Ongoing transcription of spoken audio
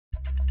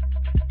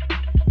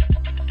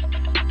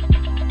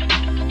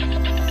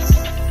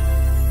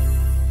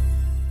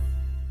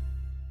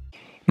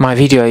My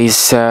video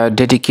is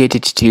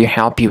dedicated to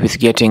help you with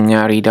getting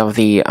rid of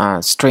the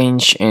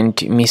strange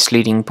and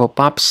misleading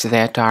pop-ups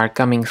that are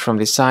coming from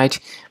the site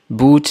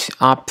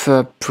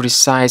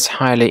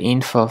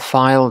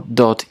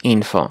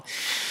Boot-upprecisehighlyinfo-file.info.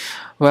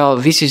 Well,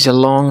 this is a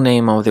long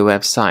name of the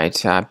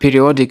website.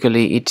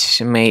 Periodically, it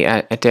may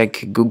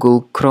attack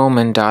Google Chrome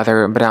and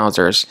other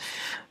browsers.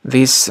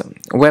 This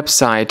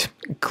website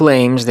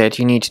claims that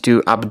you need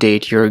to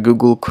update your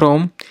Google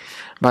Chrome,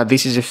 but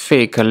this is a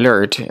fake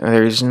alert.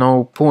 There is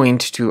no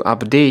point to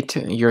update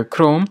your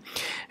Chrome,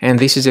 and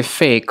this is a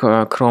fake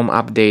Chrome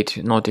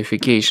update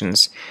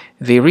notifications.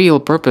 The real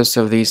purpose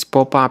of this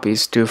pop-up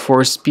is to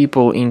force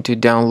people into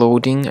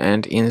downloading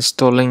and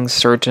installing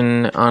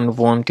certain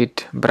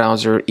unwanted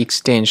browser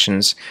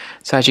extensions.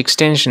 Such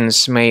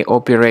extensions may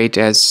operate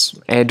as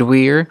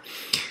adware,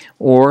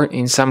 or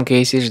in some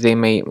cases they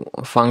may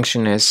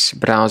function as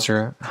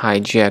browser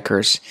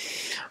hijackers.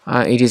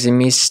 It is a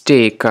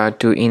mistake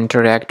to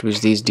interact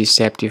with these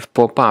deceptive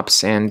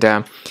pop-ups, and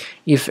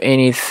if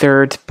any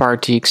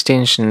third-party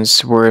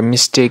extensions were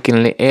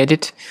mistakenly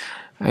added,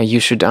 you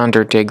should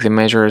undertake the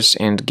measures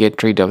and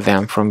get rid of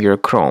them from your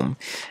Chrome.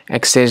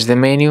 Access the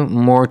menu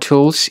More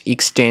Tools,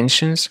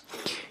 Extensions.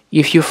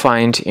 If you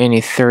find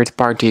any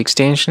third-party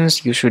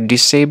extensions, you should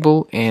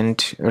disable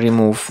and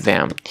remove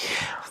them.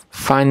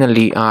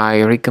 Finally,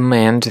 I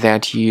recommend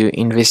that you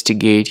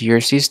investigate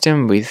your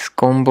system with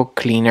Combo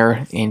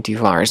Cleaner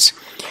antivirus.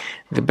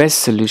 The best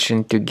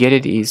solution to get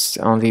it is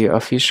on the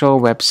official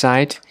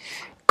website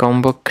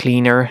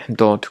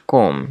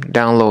combocleaner.com.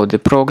 Download the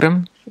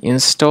program,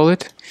 install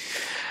it,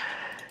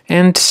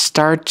 and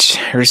start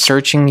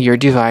researching your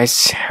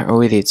device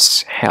with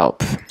its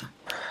help.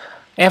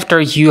 After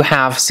you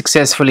have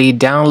successfully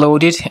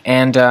downloaded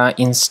and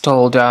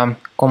installed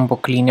Combo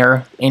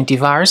Cleaner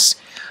antivirus,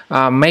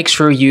 make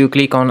sure you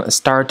click on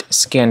Start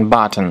Scan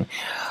button.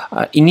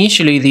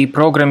 Initially, the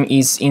program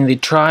is in the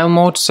trial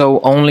mode, so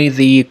only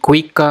the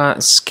quick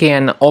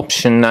scan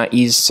option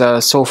is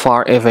so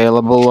far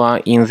available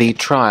in the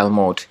trial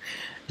mode.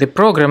 The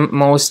program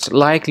most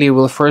likely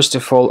will first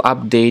of all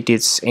update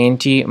its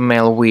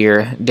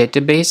anti-malware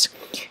database,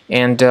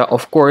 and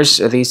of course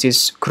this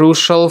is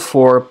crucial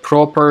for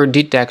proper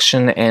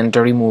detection and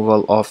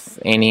removal of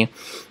any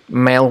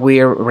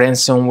malware,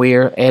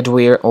 ransomware,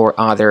 adware or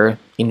other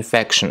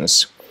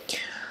infections.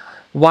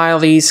 While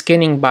the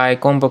scanning by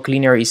Combo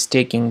Cleaner is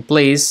taking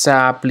place,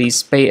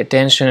 please pay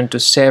attention to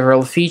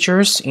several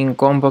features in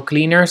Combo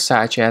Cleaner,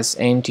 such as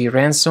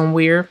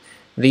anti-ransomware.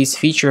 This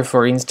feature,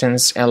 for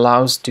instance,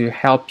 allows to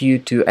help you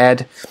to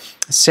add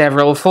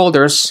several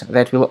folders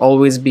that will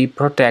always be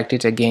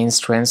protected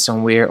against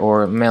ransomware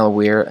or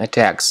malware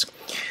attacks.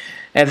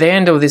 At the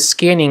end of the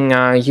scanning,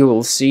 you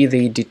will see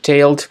the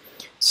detailed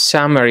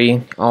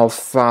summary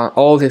of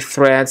all the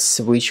threads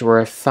which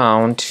were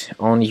found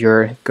on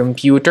your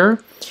computer.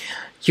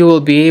 You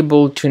will be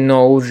able to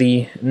know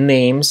the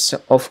names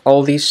of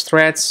all these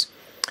threads,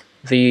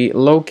 the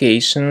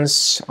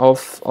locations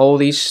of all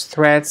these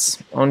threads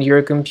on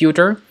your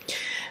computer,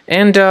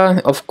 and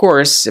of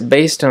course,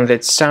 based on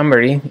that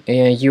summary,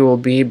 you will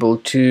be able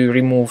to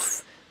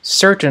remove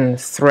certain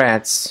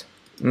threads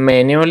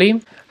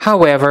manually.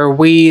 However,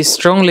 we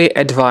strongly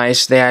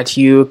advise that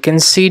you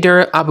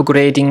consider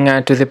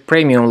upgrading to the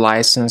premium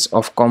license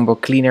of Combo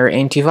Cleaner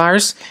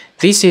antivirus.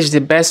 This is the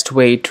best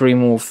way to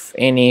remove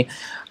any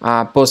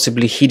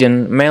possibly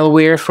hidden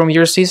malware from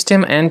your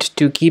system and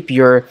to keep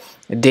your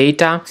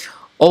data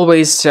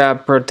always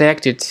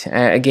protected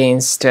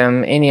against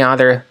any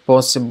other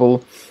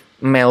possible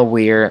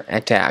malware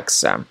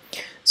attacks.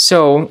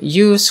 So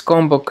use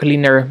Combo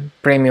Cleaner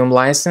Premium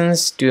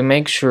license to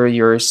make sure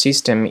your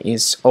system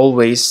is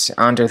always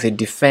under the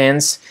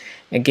defense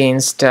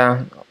against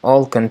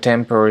all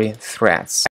contemporary threats.